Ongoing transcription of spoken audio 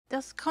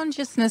Does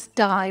consciousness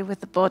die with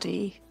the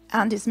body,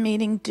 and is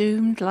meaning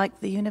doomed like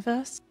the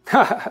universe?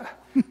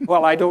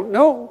 Well, I don't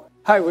know,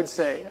 I would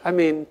say. I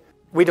mean,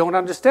 we don't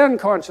understand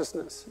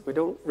consciousness. We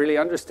don't really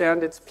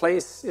understand its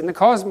place in the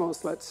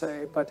cosmos, let's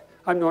say, but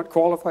I'm not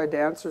qualified to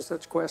answer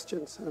such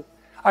questions.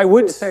 I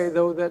would say,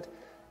 though, that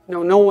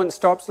no one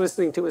stops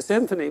listening to a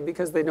symphony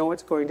because they know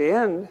it's going to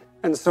end.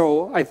 And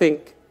so I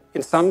think,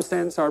 in some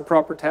sense, our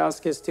proper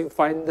task is to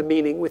find the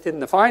meaning within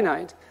the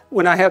finite.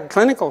 When I had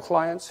clinical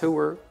clients who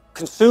were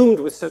consumed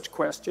with such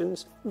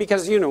questions,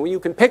 because, you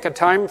can pick a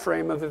time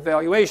frame of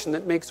evaluation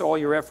that makes all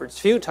your efforts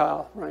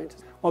futile, right?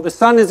 Well, the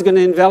sun is going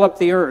to envelop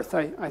the earth.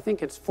 I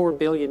think it's 4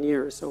 billion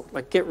years, so,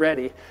 get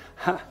ready.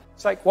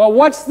 It's like, well,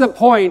 what's the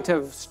point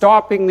of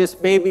stopping this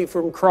baby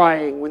from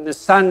crying when the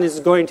sun is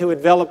going to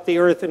envelop the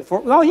earth in 4...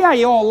 Well, yeah,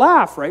 you all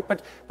laugh, right?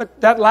 But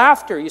that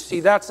laughter, you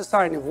see, that's a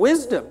sign of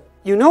wisdom.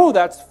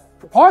 That's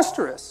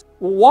preposterous.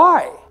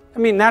 Why? I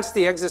mean, that's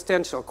the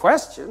existential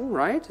question,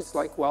 right? It's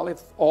like, well,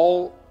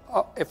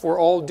 if we're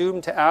all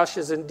doomed to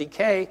ashes and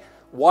decay,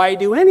 why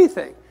do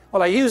anything?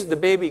 Well, I used the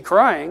baby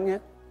crying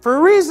for a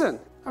reason.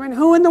 I mean,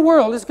 who in the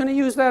world is going to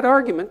use that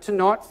argument to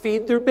not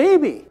feed their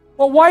baby?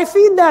 Well, why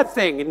feed that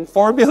thing? In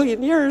 4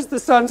 billion years,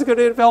 the sun's going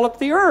to envelop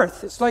the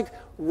earth. It's like,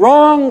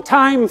 wrong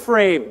time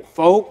frame,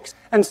 folks.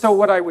 And so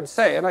what I would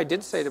say, and I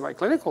did say to my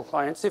clinical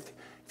clients, if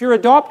you're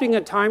adopting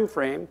a time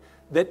frame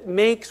that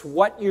makes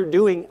what you're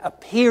doing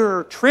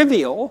appear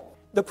trivial,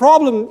 the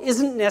problem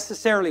isn't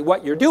necessarily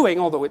what you're doing,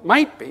 although it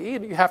might be,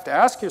 and you have to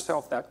ask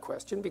yourself that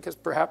question because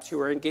perhaps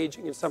you are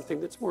engaging in something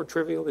that's more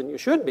trivial than you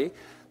should be.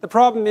 The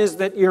problem is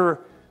that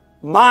your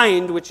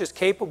mind, which is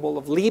capable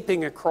of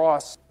leaping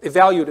across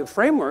evaluative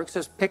frameworks,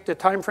 has picked a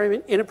time frame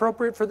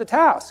inappropriate for the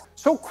task.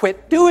 So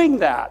quit doing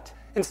that.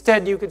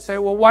 Instead, you could say,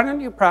 well, why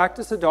don't you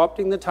practice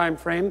adopting the time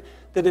frame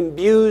that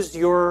imbues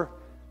your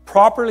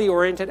properly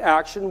oriented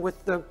action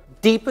with the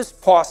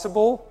deepest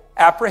possible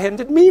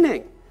apprehended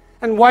meaning?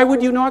 And why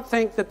would you not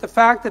think that the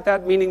fact that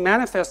that meaning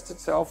manifests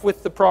itself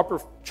with the proper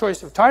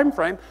choice of time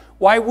frame,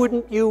 why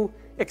wouldn't you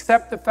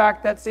accept the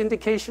fact that's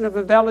indication of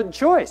a valid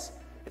choice?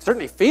 It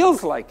certainly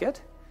feels like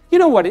it. You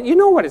know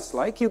what it's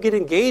like. You get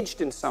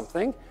engaged in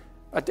something,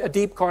 a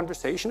deep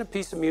conversation, a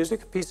piece of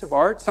music, a piece of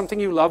art, something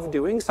you love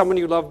doing, someone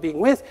you love being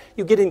with.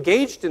 You get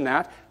engaged in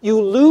that. You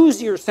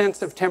lose your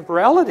sense of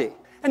temporality.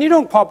 And you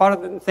don't pop out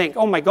of it and think,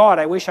 oh my God,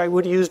 I wish I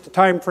would have used a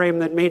time frame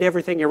that made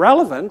everything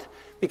irrelevant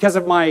because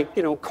of my,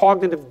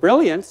 cognitive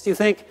brilliance. You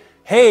think,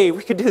 hey,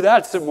 we could do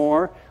that some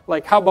more.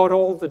 Like, how about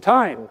all the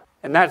time?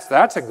 And that's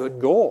a good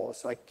goal.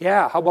 It's like,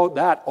 yeah, how about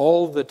that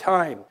all the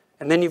time?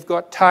 And then you've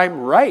got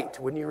time right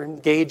when you're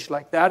engaged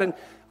like that. And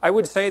I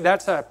would say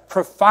that's a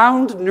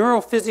profound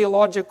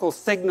neurophysiological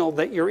signal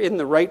that you're in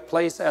the right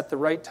place at the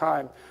right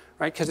time,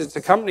 right? Because it's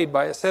accompanied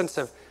by a sense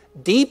of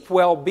deep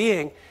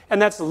well-being.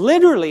 And that's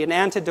literally an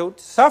antidote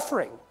to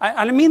suffering.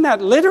 I mean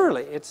that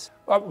literally. It's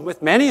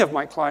with many of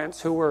my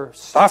clients who were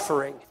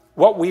suffering,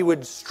 what we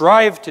would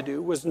strive to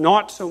do was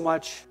not so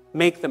much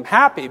make them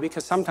happy,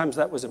 because sometimes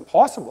that was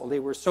impossible. They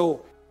were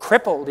so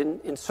crippled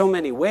in so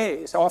many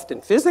ways,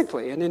 often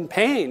physically and in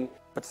pain,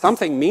 but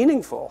something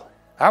meaningful.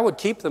 That would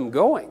keep them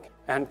going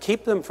and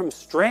keep them from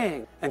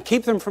straying and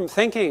keep them from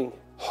thinking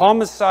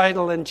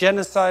homicidal and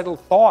genocidal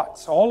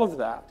thoughts, all of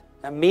that.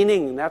 And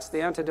meaning, that's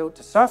the antidote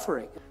to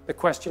suffering. The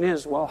question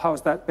is, well, how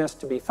is that best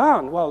to be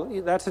found? Well,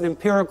 that's an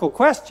empirical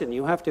question.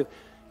 You have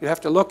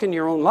to look in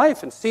your own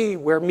life and see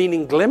where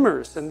meaning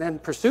glimmers and then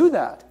pursue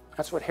that.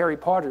 That's what Harry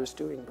Potter's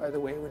doing, by the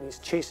way, when he's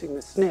chasing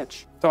the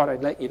snitch. Thought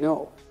I'd let you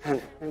know.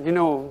 And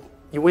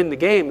you win the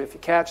game if you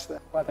catch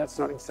that. Well, that's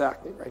not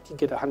exactly right. You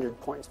get 100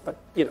 points, but,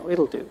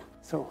 it'll do.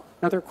 So,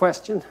 another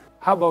question.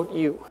 How about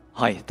you?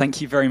 Hi,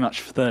 thank you very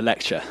much for the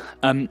lecture.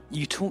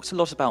 You talked a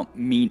lot about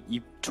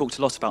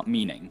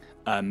meaning,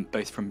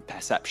 both from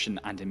perception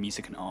and in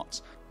music and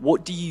art.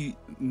 What do you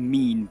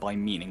mean by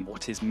meaning?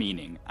 What is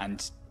meaning,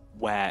 and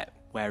where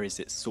is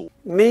it sought?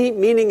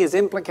 Meaning is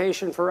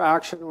implication for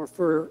action or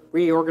for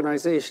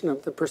reorganization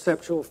of the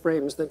perceptual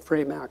frames that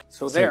frame act.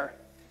 So there.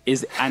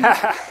 Is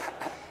that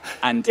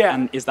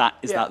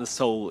the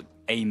sole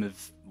aim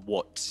of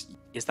what?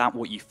 Is that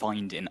what you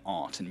find in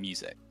art and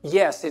music?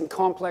 Yes, in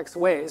complex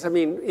ways. I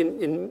mean,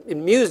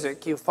 in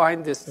music, you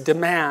find this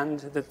demand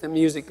that the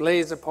music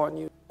lays upon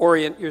you.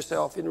 Orient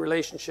yourself in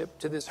relationship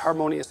to this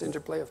harmonious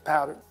interplay of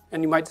pattern.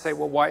 And you might say,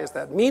 well, why is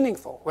that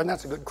meaningful? Well,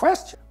 that's a good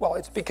question. Well,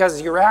 it's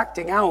because you're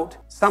acting out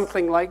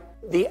something like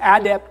the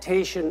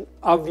adaptation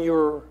of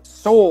your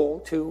soul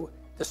to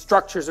the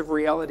structures of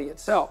reality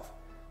itself.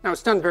 Now,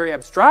 it's done very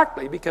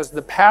abstractly because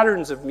the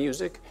patterns of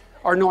music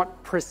are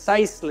not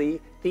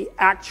precisely the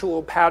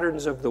actual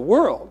patterns of the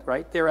world,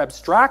 right? They're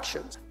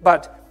abstractions,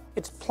 but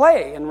it's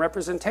play and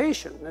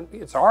representation, and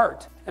it's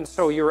art. And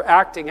so you're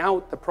acting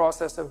out the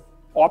process of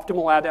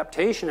optimal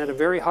adaptation at a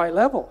very high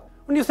level.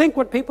 When you think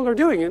what people are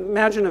doing,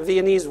 imagine a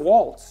Viennese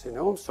waltz,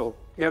 so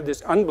you have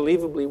this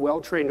unbelievably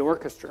well-trained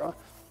orchestra.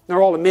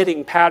 They're all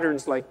emitting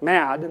patterns like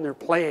mad, and they're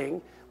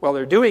playing while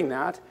they're doing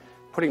that,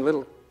 putting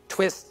little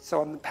twists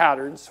on the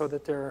patterns so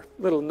that they're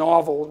a little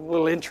novel, a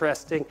little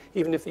interesting,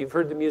 even if you've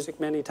heard the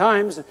music many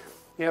times.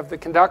 You have the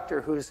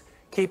conductor who's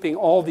keeping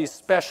all these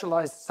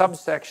specialized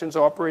subsections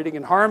operating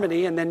in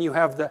harmony, and then you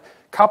have the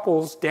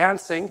couples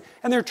dancing,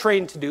 and they're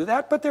trained to do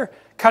that, but they're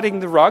cutting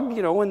the rug,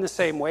 in the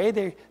same way.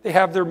 They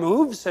have their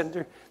moves,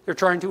 and they're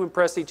trying to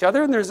impress each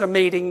other, and there's a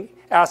mating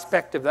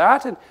aspect of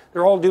that, and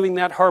they're all doing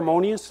that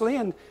harmoniously,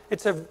 and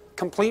it's a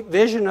complete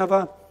vision of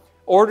a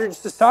ordered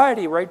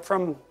society, right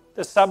from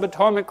the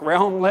subatomic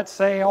realm, let's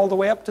say, all the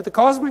way up to the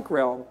cosmic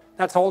realm.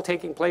 That's all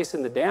taking place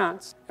in the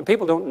dance. And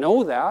people don't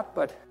know that,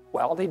 but,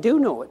 well, they do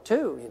know it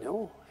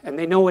too, And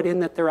they know it in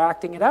that they're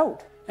acting it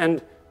out.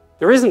 And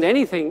there isn't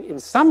anything, in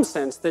some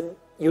sense, that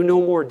you know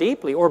more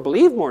deeply or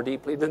believe more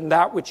deeply than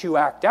that which you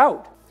act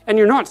out. And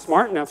you're not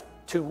smart enough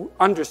to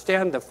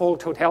understand the full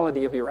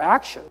totality of your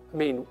action. I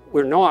mean,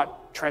 we're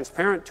not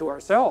transparent to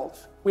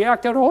ourselves. We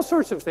act out all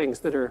sorts of things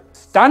that are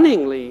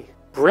stunningly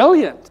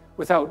brilliant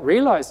without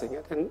realizing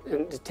it. And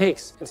it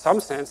takes, in some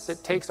sense,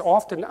 it takes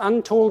often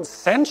untold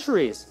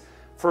centuries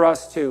for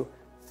us to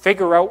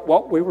figure out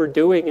what we were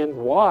doing and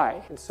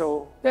why. And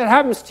so that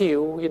happens to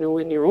you,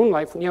 in your own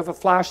life when you have a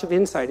flash of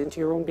insight into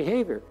your own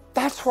behavior.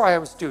 That's why I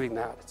was doing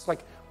that. It's like,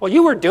 well,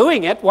 you were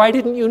doing it. Why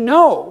didn't you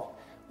know?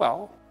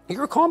 Well,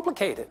 you're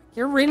complicated.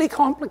 You're really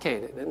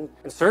complicated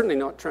and certainly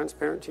not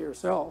transparent to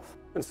yourself.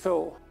 And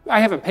so I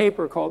have a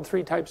paper called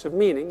 3 Types of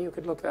Meaning. You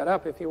could look that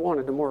up if you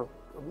wanted a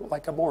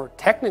more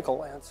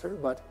technical answer,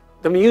 but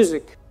the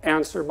music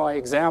answer by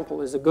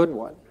example is a good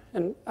one.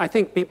 And I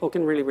think people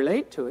can really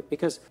relate to it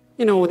because,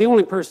 the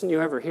only person you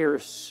ever hear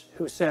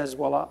who says,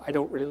 well, I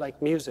don't really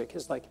like music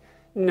is like,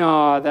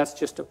 no, that's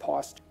just a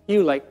posture.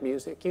 You like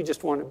music. You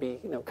just want to be,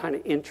 kind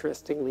of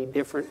interestingly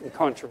different and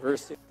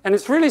controversial. And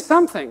it's really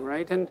something,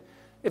 right? And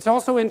it's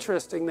also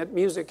interesting that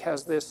music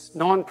has this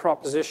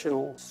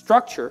non-propositional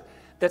structure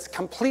that's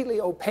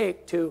completely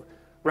opaque to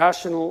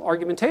rational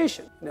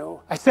argumentation.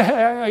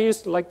 I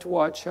used to like to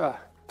watch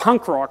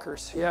punk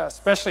rockers,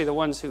 especially the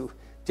ones who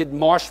did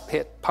mosh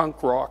pit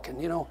punk rock.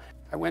 And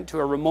I went to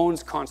a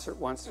Ramones concert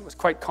once. It was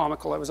quite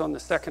comical. I was on the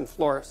 2nd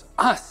floor. It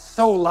was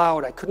so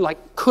loud. I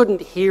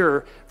couldn't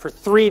hear for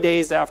 3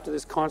 days after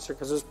this concert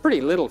because it was a pretty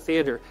little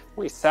theater.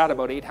 We sat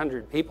about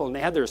 800 people, and they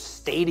had their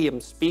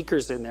stadium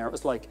speakers in there. It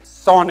was like a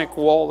sonic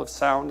wall of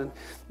sound. And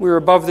we were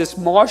above this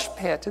mosh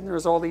pit, and there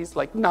was all these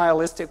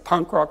nihilistic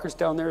punk rockers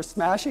down there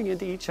smashing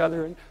into each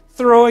other and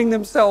throwing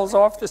themselves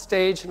off the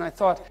stage. And I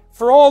thought,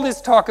 for all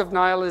this talk of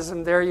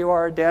nihilism, there you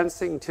are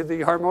dancing to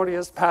the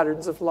harmonious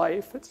patterns of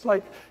life. It's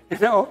like,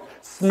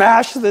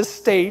 smash the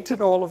state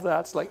and all of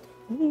that. It's like,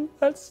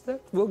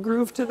 we'll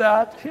groove to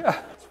that.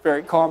 Yeah, it's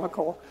very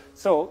comical.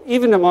 So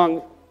even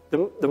among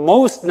the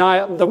most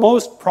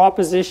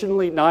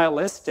propositionally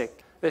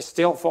nihilistic, they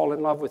still fall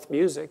in love with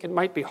music. It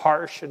might be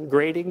harsh and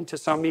grating to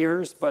some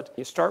ears, but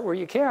you start where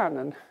you can.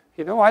 And,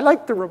 I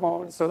liked the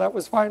Ramones, so that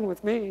was fine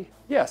with me.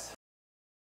 Yes?